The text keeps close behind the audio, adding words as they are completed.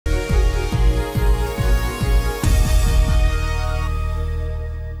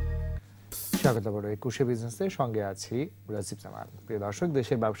স্বাগত বড় একুশে বিজনেসের সঙ্গে আছি রাজীব জামান। প্রিয় দর্শক,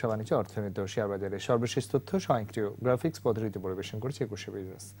 দেশের ব্যবসা বাণিজ্য, অর্থনীতি ও শেয়ার বাজারের সর্বশেষ তথ্য স্বয়ংক্রিয় গ্রাফিক্স পদ্ধতিতে পরিবেশন করছে একুশে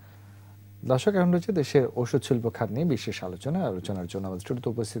বিজনেস। দর্শক, এখন রয়েছে দেশের ওষুধ শিল্প খাত নিয়ে বিশেষ আলোচনার জন্য আমাদের স্টুডিওতে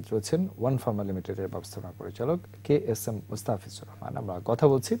উপস্থিত রয়েছেন ওয়ান ফার্মা লিমিটেডের ব্যবস্থাপনা পরিচালক এসএম মুস্তাফিজুর রহমান। আমরা কথা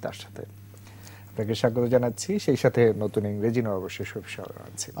বলছি তার সাথে। আপনাকে স্বাগত জানাচ্ছি, সেই সাথে নতুন ইংরেজি নববর্ষের শুভেচ্ছা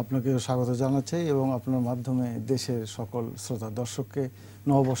জানাচ্ছি। আপনাকেও স্বাগত জানাচ্ছি এবং আপনার মাধ্যমে দেশের সকল শ্রোতা দর্শককে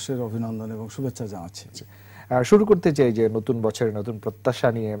নববর্ষের অভিনন্দন এবং শুভেচ্ছা জানাচ্ছি। শুরু করতে চাই যে নতুন বছরের নতুন প্রত্যাশা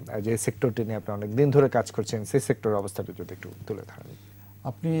নিয়ে যে সেক্টরটি নিয়ে আপনি অনেক দিন ধরে কাজ করছেন, সেই সেক্টরের অবস্থাটা যদি একটু তুলে ধরেন।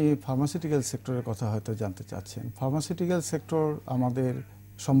 আপনি ফার্মাসিউটিক্যাল সেক্টরের কথা হয়তো জানতে চাচ্ছেন। ফার্মাসিউটিক্যাল সেক্টর আমাদের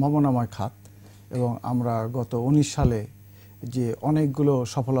সম্ভাবনাময় খাত এবং আমরা গত 19 সালে যে অনেকগুলো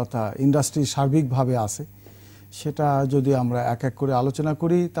সফলতা ইন্ডাস্ট্রি সার্বিকভাবে আছে, সেটা যদি আমরা এক এক করে আলোচনা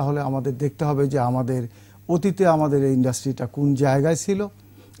করি তাহলে আমাদের দেখতে হবে যে আমাদের অতীতে আমাদের এই ইন্ডাস্ট্রিটা কোন জায়গায় ছিল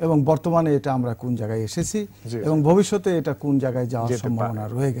এবং বর্তমানে এটা আমরা কোন জায়গায় এসেছি এবং ভবিষ্যতে এটা কোন জায়গায় যাওয়ার সম্ভাবনা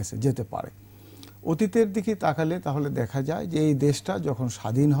রয়ে গেছে, যেতে পারে। অতীতের দিকে তাকালে তাহলে দেখা যায় যে এই দেশটা যখন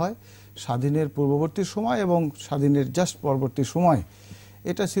স্বাধীন হয়, স্বাধীনের পূর্ববর্তী সময় এবং স্বাধীনের জাস্ট পরবর্তী সময়,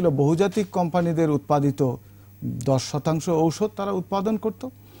 এটা ছিল বহুজাতিক কোম্পানিদের উৎপাদিত 10% ঔষধ তারা উৎপাদন করত,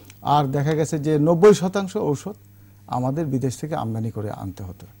 আর দেখা গেছে যে 90% ঔষধ আমাদের বিদেশ থেকে আমদানি করে আনতে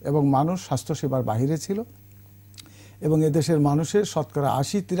হতো এবং মানুষ স্বাস্থ্যসেবার বাহিরে ছিল এবং এদেশের মানুষের শতকরা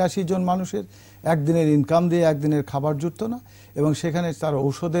 80-83 জন মানুষের একদিনের ইনকাম দিয়ে একদিনের খাবার জুটতো না এবং সেখানে তার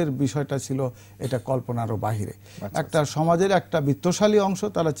ঔষধের বিষয়টা ছিল এটা কল্পনারও বাহিরে। একটা সমাজের একটা বিত্তশালী অংশ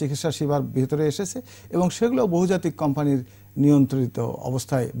তারা চিকিৎসা সেবার ভিতরে এসেছে এবং সেগুলো বহুজাতিক কোম্পানির নিয়ন্ত্রিত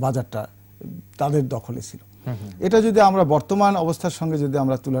অবস্থায় বাজারটা তাদের দখলে ছিল। এটা যদি আমরা বর্তমান অবস্থার সঙ্গে যদি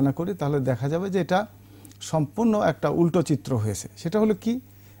আমরা তুলনা করি তাহলে দেখা যাবে যে এটা সম্পূর্ণ একটা উল্টো চিত্র হয়েছে। সেটা হলো কি,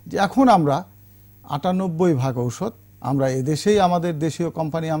 যে এখন আমরা 98% ঔষধ আমরা এদেশেই আমাদের দেশীয়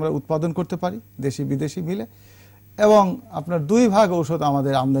কোম্পানি আমরা উৎপাদন করতে পারি, দেশি বিদেশি মিলে, এবং আপনার 2% ঔষধ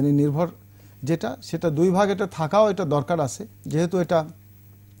আমাদের আমদানি নির্ভর, সেটা 2% এটা থাকাও এটা দরকার আছে, যেহেতু এটা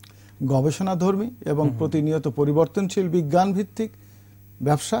গবেষণাধর্মী এবং প্রতিনিয়ত পরিবর্তনশীল বিজ্ঞান ভিত্তিক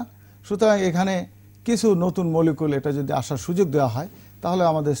ব্যবসা। সুতরাং এখানে কিছু নতুন মলিকুল এটা যদি আসার সুযোগ দেওয়া হয় তাহলে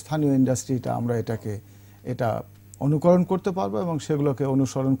আমাদের স্থানীয় ইন্ডাস্ট্রিটা আমরা এটা অনুকরণ করতে পারবো এবং সেগুলোকে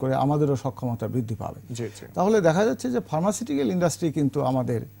অনুসরণ করে আমাদেরও সক্ষমতা বৃদ্ধি পাবে। তাহলে দেখা যাচ্ছে যে ফার্মাসিউটিক্যাল ইন্ডাস্ট্রি কিন্তু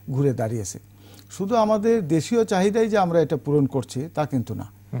আমাদের ঘুরে দাঁড়িয়েছে। শুধু আমাদের দেশীয় চাহিদাই যে আমরা এটা পূরণ করছি তা কিন্তু না,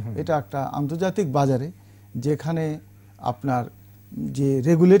 এটা একটা আন্তর্জাতিক বাজারে যেখানে আপনার যে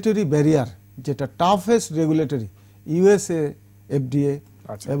রেগুলেটরি ব্যারিয়ার, যেটা টাফেস্ট রেগুলেটরি, ইউএসএ এফডিএ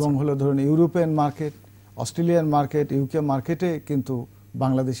এবং হলো ধরুন European market, Australian market, UK মার্কেটে কিন্তু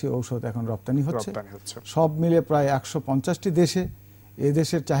বাংলাদেশি ঔষধ এখন রপ্তানি হচ্ছে। সব মিলে প্রায় 150টি দেশে এই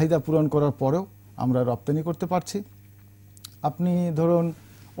দেশের চাহিদা পূরণ করার পরেও আমরা রপ্তানি করতে পারছি। আপনি ধরুন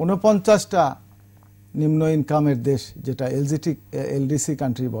 49টা নিম্ন ইনকামের দেশ, যেটা এলডিসি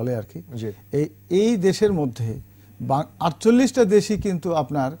কান্ট্রি বলে আর কি, এই দেশের মধ্যে 48টা দেশই কিন্তু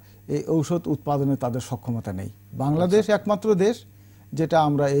আপনার এই ঔষধ উৎপাদনে তাদের সক্ষমতা নেই। বাংলাদেশ একমাত্র দেশ যেটা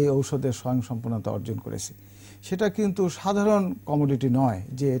আমরা এই ঔষধের স্বয়ংসম্পূর্ণতা অর্জন করেছি। সেটা কিন্তু সাধারণ কমোডিটি নয়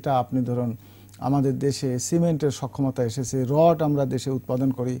যে এটা আপনি ধরুন আমাদের দেশে সিমেন্টের সক্ষমতা এসেছে, রড আমরা দেশে উৎপাদন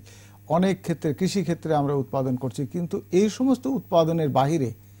করি, অনেক ক্ষেত্রে কৃষি ক্ষেত্রে আমরা উৎপাদন করছি, কিন্তু এই সমস্ত উৎপাদনের বাহিরে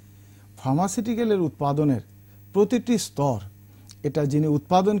ফার্মাসিউটিক্যালের উৎপাদনের প্রতিটি স্তর, এটা যিনি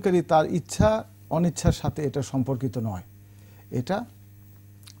উৎপাদনকারী তার ইচ্ছা অনিচ্ছার সাথে এটা সম্পর্কিত নয়। এটা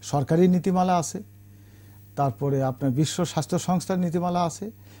সরকারি নীতিমালা আছে, তারপরে আপনার বিশ্ব স্বাস্থ্য সংস্থার নীতিমালা আছে,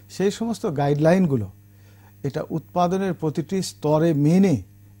 সেই সমস্ত গাইডলাইনগুলো এটা উৎপাদনের প্রতিটি স্তরে মেনে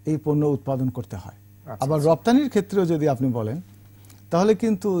এই পণ্য উৎপাদন করতে হয়। আবার রপ্তানির ক্ষেত্রেও যদি আপনি বলেন তাহলে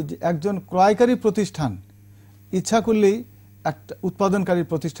কিন্তু একজন ক্রয়কারী প্রতিষ্ঠান ইচ্ছা করলেই একটা উৎপাদনকারী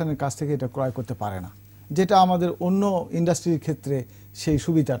প্রতিষ্ঠানের কাছ থেকে এটা ক্রয় করতে পারে না, যেটা আমাদের অন্য ইন্ডাস্ট্রির ক্ষেত্রে সেই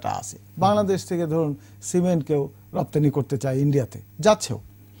সুবিধাটা আছে। বাংলাদেশ থেকে ধরুন সিমেন্ট কেউ রপ্তানি করতে চায় ইন্ডিয়াতে, যাচ্ছেও,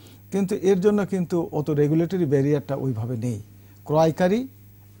 কিন্তু এর জন্য কিন্তু অত রেগুলেটরি ব্যারিয়ারটা ওইভাবে নেই। ক্রয়কারী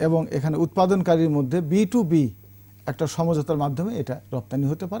এবং এখানে উৎপাদনকারীর মধ্যে B2B একটা সমঝোতার মাধ্যমে এটা রপ্তানি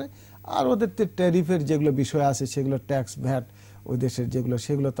হতে পারে। আর ওদের ট্যারিফের যেগুলো বিষয় আছে সেগুলো ট্যাক্স ভ্যাট ওই দেশের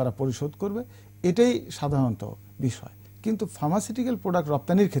সেগুলো তারা পরিশোধ করবে, এটাই সাধারণত বিষয়। কিন্তু ফার্মাসিউটিক্যাল প্রোডাক্ট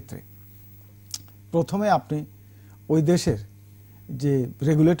রপ্তানির ক্ষেত্রে প্রথমে আপনি ওই দেশের যে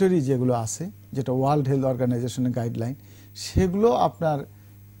রেগুলেটরি যেগুলো আছে, যেটা ওয়ার্ল্ড হেলথ অর্গানাইজেশনের গাইডলাইন, সেগুলো আপনার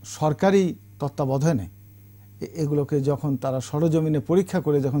সরকারি তত্ত্বাবধানে এগুলোকে যখন তারা সরজমিনে পরীক্ষা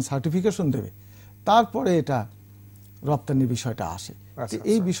করে যখন সার্টিফিকেশন দেবে, তারপরে এটা রপ্তানির বিষয়টা আসে।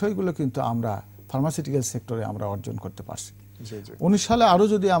 এই বিষয়গুলো কিন্তু আমরা ফার্মাসিউটিক্যাল সেক্টরে আমরা অর্জন করতে পারছি। 19 সালে আরও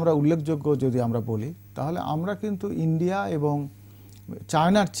যদি আমরা উল্লেখযোগ্য যদি আমরা বলি তাহলে আমরা কিন্তু ইন্ডিয়া এবং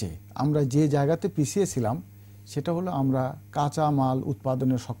চায়নার চেয়ে আমরা যে জায়গাতে পিছিয়ে ছিলাম সেটা হলো আমরা কাঁচা মাল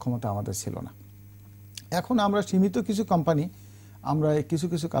উৎপাদনের সক্ষমতা আমাদের ছিল না। এখন আমরা সীমিত কিছু কোম্পানি আমরা কিছু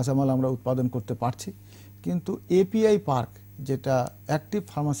কিছু কাঁচামাল আমরা উৎপাদন করতে পারছি, কিন্তু এপিআই পার্ক যেটা অ্যাক্টিভ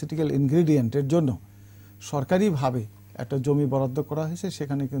ফার্মাসিউটিক্যাল ইনগ্রেডিয়েন্টের জন্য সরকারিভাবে একটা জমি বরাদ্দ করা হয়েছে,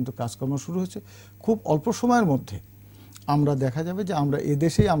 সেখানে কিন্তু কাজকর্ম শুরু হয়েছে। খুব অল্প সময়ের মধ্যে আমরা দেখা যাবে যে আমরা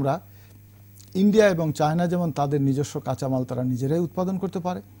এদেশেই আমরা ইন্ডিয়া এবং চায়না যেমন তাদের নিজস্ব কাঁচামাল তারা নিজেরাই উৎপাদন করতে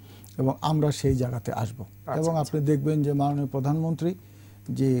পারে এবং আমরা সেই জায়গাতে আসব। এবং আপনি দেখবেন যে মাননীয় প্রধানমন্ত্রী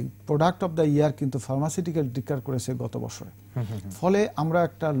যে প্রোডাক্ট অফ দ্য ইয়ার কিন্তু ফার্মাসিউটিক্যাল ডিক্লেয়ার করেছে গত বছরে। ফলে আমরা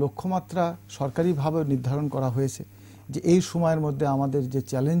একটা লক্ষ্যমাত্রা সরকারিভাবে নির্ধারণ করা হয়েছে যে এই সময়ের মধ্যে আমাদের যে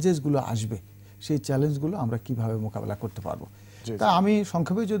চ্যালেঞ্জেসগুলো আসবে সেই চ্যালেঞ্জগুলো আমরা কিভাবে মোকাবেলা করতে পারবো। তা আমি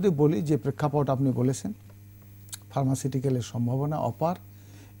সংক্ষেপে যদি বলি যে প্রেক্ষাপট আপনি বলেছেন, ফার্মাসিউটিক্যালের সম্ভাবনা অপার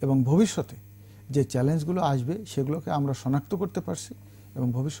এবং ভবিষ্যতে যে চ্যালেঞ্জগুলো আসবে সেগুলোকে আমরা শনাক্ত করতে পারছি এবং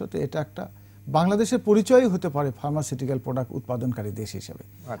ভবিষ্যতে এটা একটা বাংলাদেশের পরিচয়ই হতে পারে ফার্মাসিউটিক্যাল প্রোডাক্ট উৎপাদনকারী দেশ হিসেবে।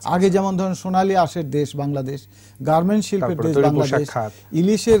 আগে যেমন ধরুন সোনালী আঁশের দেশ বাংলাদেশ, গার্মেন্ট শিল্পের দেশ বাংলাদেশ,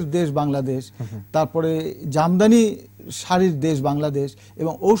 ইলিশের দেশ বাংলাদেশ, তারপরে জামদানি শাড়ির দেশ বাংলাদেশ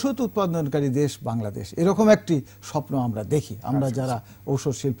এবং ঔষধ উৎপাদনকারী দেশ বাংলাদেশ, এরকম একটি স্বপ্ন আমরা দেখি আমরা যারা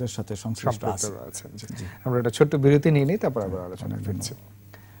ঔষধ শিল্পের সাথে সংশ্লিষ্ট আছি। আমরা একটা ছোট্ট বিরতি নিয়ে নিই, তারপর আবার আলোচনা ফিরছি।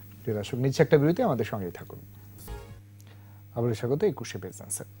 প্রিয় দর্শক, নিচে একটা বিরতি, আমাদের সঙ্গেই থাকুন। আবার স্বাগত একুশে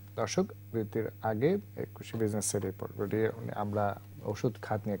বিজনেসে। দর্শক, বিরতির আগে একুশে বিজনেসের এই পর্বটি আমরা ওষুধ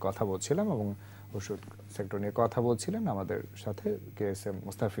খাত নিয়ে কথা বলছিলাম এবং ওষুধ সেক্টর নিয়ে কথা বলছিলেন আমাদের সাথে এসএম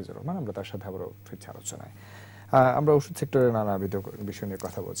মুস্তাফিজুর রহমান। আমরা তার সাথে আবারও ফিরছি আলোচনায়। আমরা ওষুধ সেক্টরের নানাবিধ বিষয় নিয়ে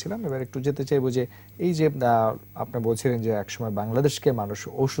কথা বলছিলাম। এবার একটু যেতে চাইবো যে এই যে আপনি বলছিলেন যে একসময় বাংলাদেশকে মানুষ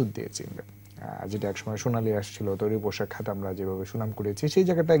ওষুধ দিয়ে চিনবে, যেটা একসময় সোনালী আসছিল, তৈরি পোশাক খাত আমরা যেভাবে সুনাম করেছি, সেই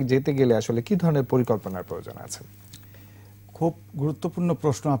জায়গাটায় যেতে গেলে আসলে কি ধরনের পরিকল্পনার প্রয়োজন আছে? খুব গুরুত্বপূর্ণ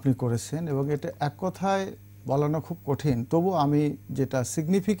প্রশ্ন আপনি করেছেন এবং এটা এক কথায় বলানো খুব কঠিন। তবু আমি যেটা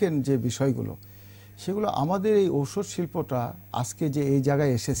সিগনিফিকেন্ট যে বিষয়গুলো সেগুলো, আমাদের এই ঔষধ শিল্পটা আজকে যে এই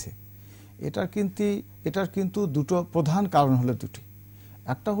জায়গায় এসেছে এটার কিন্তু দুটো প্রধান কারণ হলো দুটি।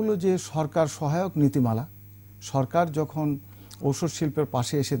 একটা হলো যে সরকার সহায়ক নীতিমালা, সরকার যখন ঔষধ শিল্পের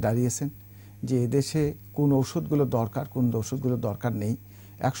পাশে এসে দাঁড়িয়েছেন যে এদেশে কোন ঔষধগুলো দরকার কোন ঔষধগুলো দরকার নেই।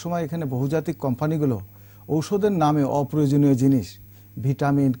 একসময় এখানে বহুজাতিক কোম্পানিগুলো ঔষধের নামে অপ্রয়োজনীয় জিনিস,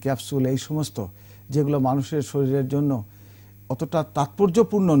 ভিটামিন, ক্যাপসুল, এই সমস্ত যেগুলো মানুষের শরীরের জন্য অতটা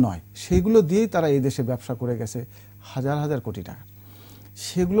তাৎপর্যপূর্ণ নয়, সেগুলো দিয়েই তারা এই দেশে ব্যবসা করে গেছে হাজার হাজার কোটি টাকা।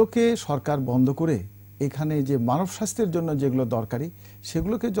 সেগুলোকে সরকার বন্ধ করে এখানে যে মানব স্বাস্থ্যের জন্য যেগুলো দরকারি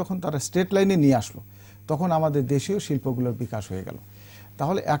সেগুলোকে যখন তারা স্টেট লাইনে নিয়ে আসলো, তখন আমাদের দেশীয় শিল্পগুলোর বিকাশ হয়ে গেল।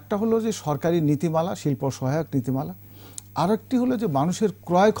 তাহলে একটা হলো যে সরকারি নীতিমালা, শিল্প সহায়ক নীতিমালা, আরেকটি হলো যে মানুষের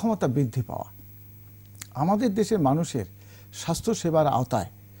ক্রয় ক্ষমতা বৃদ্ধি পাওয়া। আমাদের দেশের মানুষের স্বাস্থ্য সেবার আওতায়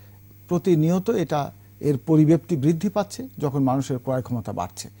প্রতিনিয়ত এর পরিব্যাপ্তি বৃদ্ধি পাচ্ছে যখন মানুষের ক্রয় ক্ষমতা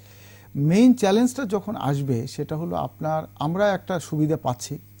বাড়ছে। মেইন চ্যালেঞ্জটা যখন আসবে সেটা হলো আমরা একটা সুবিধা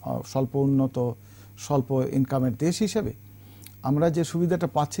পাচ্ছি স্বল্প উন্নত স্বল্প ইনকামের দেশ হিসেবে। আমরা যে সুবিধাটা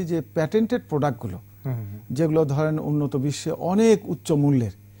পাচ্ছি যে প্যাটেন্টেড প্রোডাক্টগুলো, যেগুলো ধরেন উন্নত বিশ্বে অনেক উচ্চ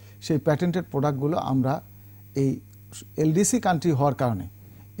মূল্যের, সেই প্যাটেন্টেড প্রোডাক্টগুলো আমরা এই এলডিসি কান্ট্রি হওয়ার কারণে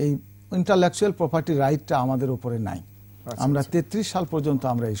এই ইন্টালেকচুয়াল প্রপার্টি রাইটটা আমাদের উপরে নাই। আমরা 33 সাল পর্যন্ত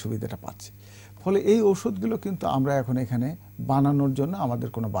আমরা এই সুবিধাটা পাচ্ছি। ফলে এই ঔষধগুলো কিন্তু আমরা এখন এখানে বানানোর জন্য আমাদের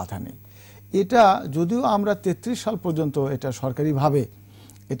কোনো বাধা নেই। এটা যদিও আমরা 33 সাল পর্যন্ত এটা সরকারিভাবে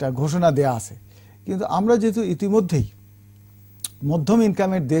এটা ঘোষণা দেয়া আছে, কিন্তু আমরা যেহেতু ইতিমধ্যেই মধ্যম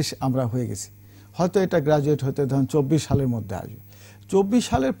ইনকামের দেশ আমরা হয়ে গেছি, হয়তো এটা গ্রাজুয়েট হতে ধরুন 24 সালের মধ্যে আসবে। 24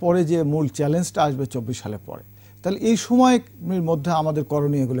 সালের পরে যে মূল চ্যালেঞ্জটা আসবে 24 সালের পরে, তাহলে এই সময়ের মধ্যে আমাদের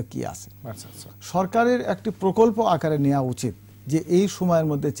করণীয় এগুলো কি আছে? সরকারের একটি প্রকল্প আকারে নেওয়া উচিত যে এই সময়ের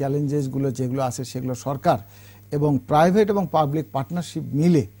মধ্যে চ্যালেঞ্জেসগুলো যেগুলো আছে সেগুলো সরকার এবং প্রাইভেট এবং পাবলিক পার্টনারশিপ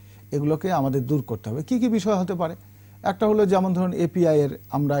মিলে এগুলোকে আমাদের দূর করতে হবে। কি কি বিষয় হতে পারে? একটা হলো যেমন ধরুন এপিআই এর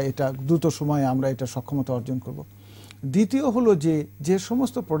আমরা এটা দ্রুত সময়ে আমরা এটা সক্ষমতা অর্জন করব। দ্বিতীয় হলো যে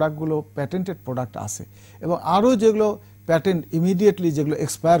সমস্ত প্রোডাক্টগুলো প্যাটেন্টেড প্রোডাক্ট আছে এবং আরও যেগুলো প্যাটেন্ট ইমিডিয়েটলি যেগুলো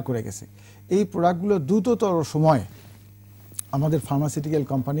এক্সপায়ার করে গেছে, এই প্রোডাক্টগুলো দ্রুততর সময়ে আমাদের ফার্মাসিউটিক্যাল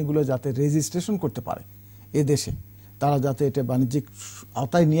কোম্পানিগুলো যাতে রেজিস্ট্রেশন করতে পারে এদেশে, তারা যাতে এটা বাণিজ্যিক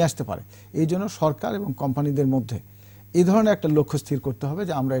আওতায় নিয়ে আসতে পারে, এই জন্য সরকার এবং কোম্পানিদের মধ্যে এই ধরনের একটা লক্ষ্য স্থির করতে হবে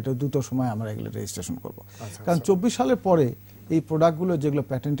যে আমরা এটা দ্রুত সময়ে আমরা এগুলো রেজিস্ট্রেশন করব। কারণ 24 সালের পরে এই প্রোডাক্টগুলো যেগুলো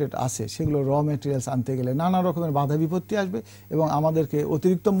প্যাটেন্টেড আছে সেগুলো র মেটেরিয়ালস আনতে গেলে নানা রকমের বাধা বিপত্তি আসবে এবং আমাদেরকে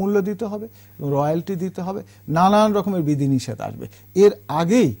অতিরিক্ত মূল্য দিতে হবে এবং রয়্যালটি দিতে হবে, নানান রকমের বিধিনিষেধ আসবে। এর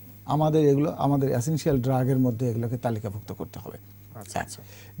আগেই আমাদের এসেনশিয়াল ড্রাগের মধ্যে এগুলোকে তালিকাভুক্ত করতে হবে।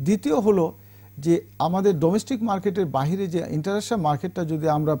 দ্বিতীয় হলো যে আমাদের ডোমেস্টিক মার্কেটের বাইরে যে ইন্টারন্যাশনাল মার্কেটটা যদি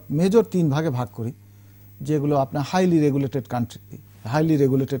আমরা মেজর 3 ভাগে ভাগ করি, যেগুলো আপনার হাইলি রেগুলেটেড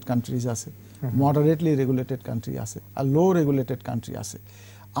কান্ট্রিজ আছে, মডারেটলি রেগুলেটেড কান্ট্রি আছে, আর লো রেগুলেটেড কান্ট্রি আছে।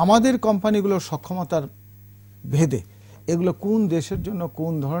 আমাদের কোম্পানিগুলোর সক্ষমতার ভেদে এগুলো কোন দেশের জন্য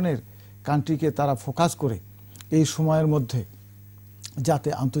কোন ধরনের কান্ট্রিকে তারা ফোকাস করে এই সময়ের মধ্যে যাতে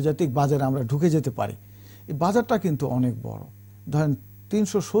আন্তর্জাতিক বাজারে আমরা ঢুকে যেতে পারি। এই বাজারটা কিন্তু অনেক বড়, ধরেন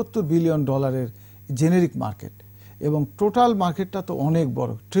 $370 বিলিয়ন জেনেরিক মার্কেট, এবং টোটাল মার্কেটটা তো অনেক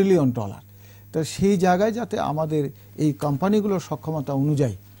বড়, $1 ট্রিলিয়ন। তো সেই জায়গায় যাতে আমাদের এই কোম্পানিগুলোর সক্ষমতা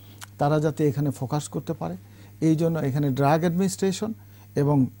অনুযায়ী তারা যাতে এখানে ফোকাস করতে পারে, এই জন্য এখানে ড্রাগ অ্যাডমিনিস্ট্রেশন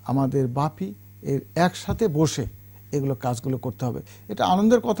এবং আমাদের বাপি এর একসাথে বসে এগুলো কাজগুলো করতে হবে। এটা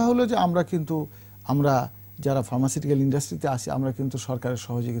আনন্দের কথা হলো যে আমরা যারা ফার্মাসিউটিক্যাল ইন্ডাস্ট্রিতে আছি আমরা কিন্তু সরকারের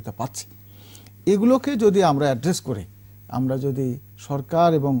সহযোগিতা পাচ্ছি। এগুলোকে যদি আমরা অ্যাড্রেস করে আমরা যদি সরকার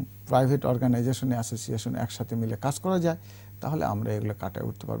এবং প্রাইভেট অর্গানাইজেশনে অ্যাসোসিয়েশন একসাথে মিলে কাজ করা যায়, তাহলে আমরা এগুলো কাটায়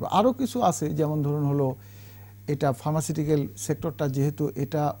উঠতে পারবো। আরও কিছু আছে, যেমন ধরুন হলো এটা ফার্মাসিউটিক্যাল সেক্টরটা যেহেতু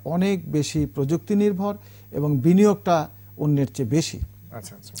এটা অনেক বেশি প্রযুক্তি নির্ভর এবং বিনিয়োগটা অন্যের চেয়ে বেশি,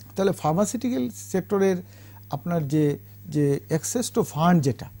 তাহলে ফার্মাসিউটিক্যাল সেক্টরের আপনার যে অ্যাক্সেস টু ফান্ড,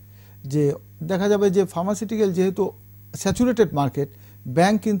 যেটা যে দেখা যাবে যে ফার্মাসিউটিক্যাল যেহেতু স্যাচুরেটেড মার্কেট,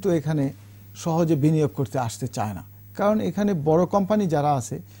 ব্যাংক কিন্তু এখানে সহজে বিনিয়োগ করতে আসতে চায় না, কারণ এখানে বড় কোম্পানি যারা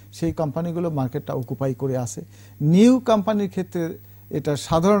আছে সেই কোম্পানিগুলো মার্কেটটা অকুপাই করে আছে। নিউ কোম্পানির ক্ষেত্রে এটা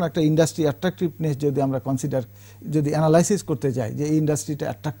সাধারণ একটা ইন্ডাস্ট্রি অ্যাট্রাকটিভনেস যদি আমরা যদি অ্যানালাইসিস করতে যাই যে এই ইন্ডাস্ট্রিটা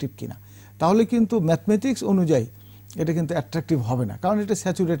অ্যাট্রাকটিভ কিনা, তাহলে কিন্তু ম্যাথমেটিক্স অনুযায়ী এটা কিন্তু অ্যাট্রাকটিভ হবে না, কারণ এটা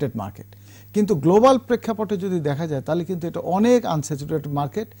স্যাচুরেটেড মার্কেট। কিন্তু গ্লোবাল প্রেক্ষাপটে যদি দেখা যায় তাহলে কিন্তু এটা অনেক আনস্যাচুরেটেড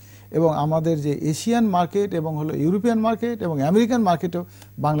মার্কেট, এবং আমাদের যে এশিয়ান মার্কেট এবং হলো ইউরোপিয়ান মার্কেট এবং আমেরিকান মার্কেটেও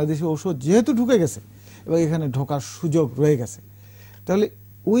বাংলাদেশি ঔষধ যেহেতু ঢুকে গেছে এবং এখানে ঢোকার সুযোগ রয়ে গেছে, তাহলে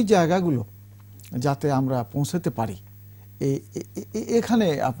ওই জায়গাগুলো যাতে আমরা পৌঁছাতে পারি এখানে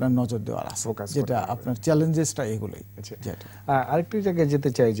আপনার নজর দেওয়ার আছে, যেটা আপনার চ্যালেঞ্জেসটা এগুলোই। আরেকটি জায়গায় যেতে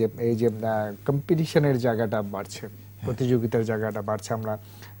চাই যে এই যে কম্পিটিশনের জায়গাটা বাড়ছে, প্রতিযোগিতার জায়গাটা বাড়ছে, আমরা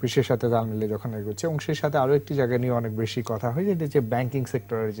বিশ্বের সাথে তাল মিলে যখন এগোচ্ছে, এবং সেই সাথে আরো একটি জায়গা নিয়ে অনেক বেশি কথা হয় যেটা যে ব্যাংকিং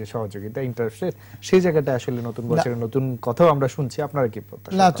সেক্টরের যে সহযোগিতা, ইন্টারেস্ট রেট, সেই জায়গাটা আসলে নতুন বছরের নতুন কথাও আমরা শুনছি। আপনারা কি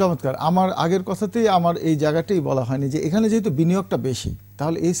প্রত্যাশা? না, চমৎকার। আমার আগের কথাতেই আমার এই জায়গাটাই বলা হয়নি যে এখানে যেহেতু বিনিয়োগটা বেশি,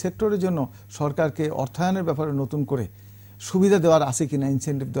 তাহলে এই সেক্টরের জন্য সরকারকে অর্থায়নের ব্যাপারে নতুন করে সুবিধা দেওয়ার আছে কিনা,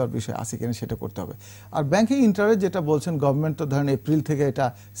 ইনসেন্টিভ দেওয়ার বিষয় আছে কিনা সেটা করতে হবে। আর ব্যাংকিং ইন্টারেস্ট যেটা বলছেন, গভর্নমেন্ট তো ধরেন এপ্রিল থেকে এটা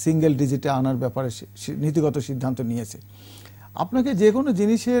সিঙ্গেল ডিজিটে আনার ব্যাপারে নীতিগত সিদ্ধান্ত নিয়েছে। আপনাকে যে কোনো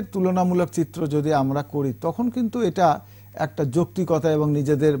জিনিসের তুলনামূলক চিত্র যদি আমরা করি তখন কিন্তু এটা একটা যৌক্তিকতা এবং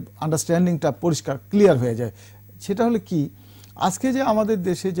নিজেদের আন্ডারস্ট্যান্ডিংটা পরিষ্কার ক্লিয়ার হয়ে যায়। সেটা হলে কি, আজকে যে আমাদের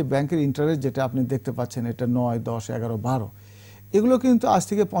দেশে যে ব্যাংকের ইন্টারেস্ট যেটা আপনি দেখতে পাচ্ছেন, এটা 9, 10, 11, 12, এগুলো কিন্তু আজ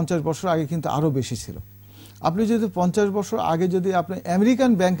থেকে 50 বছর আগে কিন্তু আরও বেশি ছিল। আপনি যদি 50 বছর আগে যদি আপনি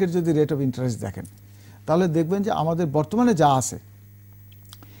আমেরিকান ব্যাংকের যদি রেট অফ ইন্টারেস্ট দেখেন, তাহলে দেখবেন যে আমাদের বর্তমানে যা আছে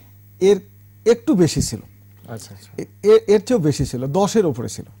এর একটু বেশি ছিল, এর চেয়েও বেশি ছিল, 10-এর উপরে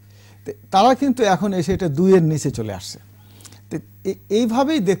ছিল। তারা কিন্তু এখন এসে এটা 2-এর নিচে চলে আসছে।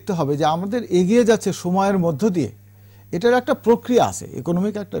 এইভাবেই দেখতে হবে যে আমাদের এগিয়ে যাচ্ছে সময়ের মধ্য দিয়ে, এটার একটা প্রক্রিয়া আছে,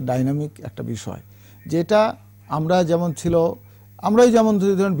 ইকোনমিক একটা ডাইনামিক একটা বিষয়, যেটা আমরা যেমন ছিল, আমরাই যেমন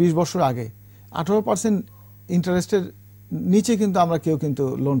ধরেন 20 বছর আগে 18% ইন্টারেস্টের নিচে কিন্তু আমরা কেউ কিন্তু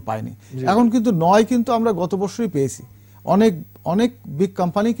লোন পাইনি। এখন কিন্তু 9 কিন্তু আমরা গত বছরই পেয়েছি। অনেক বিগ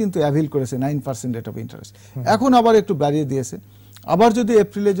কোম্পানি কিন্তু অ্যাভিল করেছে 9% রেট অফ ইন্টারেস্ট। এখন আবার একটু বাড়িয়ে দিয়েছে। আবার যদি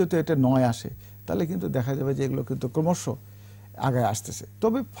এপ্রিলে যদি এটা 9 আসে, তাহলে কিন্তু দেখা যাবে যে এগুলো কিন্তু ক্রমশ আগে আসতেছে।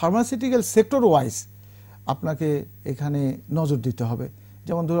 তবে ফার্মাসিউটিক্যাল সেক্টর ওয়াইজ আপনাকে এখানে নজর দিতে হবে।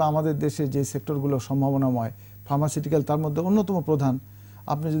 যেমন ধরুন আমাদের দেশে যে সেক্টরগুলো সম্ভাবনাময়, ফার্মাসিউটিক্যাল তার মধ্যে অন্যতম প্রধান।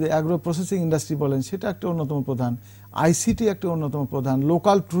 আপনি যদি অ্যাগ্রো প্রসেসিং ইন্ডাস্ট্রি বলেন, সেটা একটা অন্যতম প্রধান, আইসিটি একটা অন্যতম প্রধান,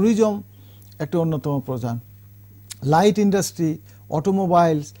 লোকাল ট্যুরিজম একটা অন্যতম প্রধান, লাইট ইন্ডাস্ট্রি,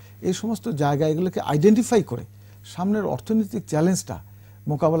 অটোমোবাইলস, এই সমস্ত জায়গা এগুলোকে আইডেন্টিফাই করে সামনের অর্থনৈতিক চ্যালেঞ্জটা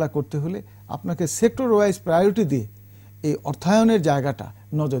মোকাবেলা করতে হলে আপনাকে সেক্টর ওয়াইজ প্রায়োরিটি দিয়ে এই অর্থায়নের জায়গাটা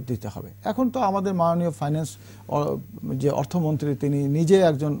নজর দিতে হবে। এখন তো আমাদের মাননীয় ফাইন্যান্স যে অর্থমন্ত্রী, তিনি নিজে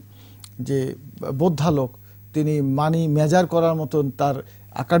একজন যে বোদ্ধা লোক, তিনি মানি মেজার করার মতন তার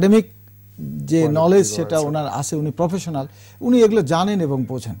একাডেমিক যে নলেজ সেটা ওনার আছে, উনি প্রফেশনাল, উনি এগুলো জানেন এবং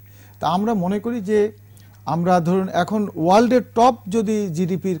বোঝেন। তা আমরা মনে করি যে আমরা ধরুন এখন ওয়ার্ল্ডের টপ যদি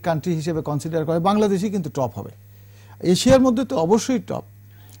জিডিপির কান্ট্রি হিসেবে কনসিডার করে, বাংলাদেশই কিন্তু টপ হবে। এশিয়ার মধ্যে তো অবশ্যই টপ।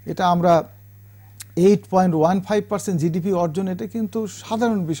 এটা আমরা 8.15% জিডিপি অর্জন, এটা কিন্তু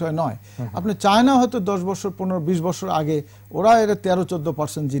সাধারণ বিষয় নয়। আপনি চায়না হয়তো 10 বছর 15-20 বছর আগে ওরা এটা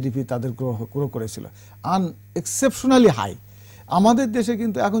 13-14% জিডিপি তাদের গ্রো করেছিল, এক্সেপশনালি হাই। আমাদের দেশে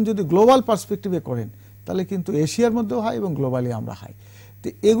কিন্তু এখন যদি গ্লোবাল পার্সপেক্টিভে করেন তাহলে কিন্তু এশিয়ার মধ্যেও হয় এবং গ্লোবালি আমরা হাই। তো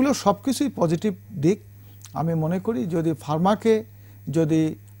এগুলো সবকিছুই পজিটিভ দিক। আমি মনে করি যদি ফার্মাকে যদি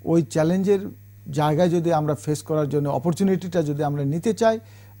ওই চ্যালেঞ্জের জায়গায় যদি আমরা ফেস করার জন্য অপরচুনিটিটা যদি আমরা নিতে চাই,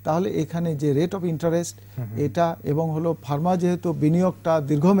 তাহলে এখানে যে রেট অফ ইন্টারেস্ট এটা এবং হলো ফার্মা যেহেতু বিনিয়োগটা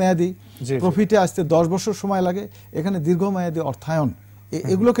দীর্ঘমেয়াদী, প্রফিটে আসতে 10 বছর সময় লাগে, এখানে দীর্ঘমেয়াদী অর্থায়ন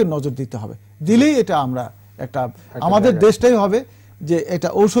এগুলোকে নজর দিতে হবে। দিলেই এটা আমরা একটা আমাদের দেশটাই হবে যে এটা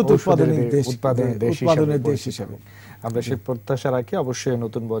ঔষধ উৎপাদনের দেশ হিসেবে আমরা সেই প্রত্যাশা রাখি। অবশ্যই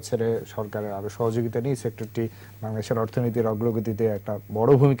নতুন বছরে সরকারের আরো সহযোগিতা নিয়ে সেক্টরটি বাংলাদেশের অর্থনীতির অগ্রগতিতে একটা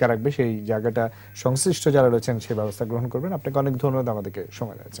বড় ভূমিকা রাখবে, সেই জায়গাটা সংশ্লিষ্ট যারা রয়েছেন সেই ব্যবস্থা গ্রহণ করবেন। আপনাকে অনেক ধন্যবাদ আমাদেরকে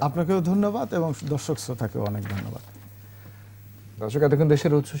সময় দেওয়ার। আপনাকেও ধন্যবাদ এবং দর্শক শ্রোতাকেও অনেক ধন্যবাদ। দর্শক, এতক্ষণ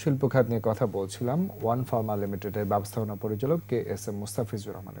দেশের উৎস শিল্প খাত নিয়ে কথা বলছিলাম ওয়ান ফার্মা লিমিটেডের ব্যবস্থাপনা পরিচালক এসএম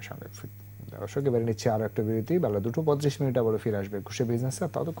মুস্তাফিজুর রহমানের সঙ্গে। দর্শক, এবারে নিচ্ছে আরো একটা বিরতি। বেলা 2:35 আবার ফিরে আসবে একুশে বিজনেসে।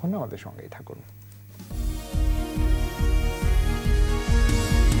 ততক্ষণ আমাদের সঙ্গেই থাকুন।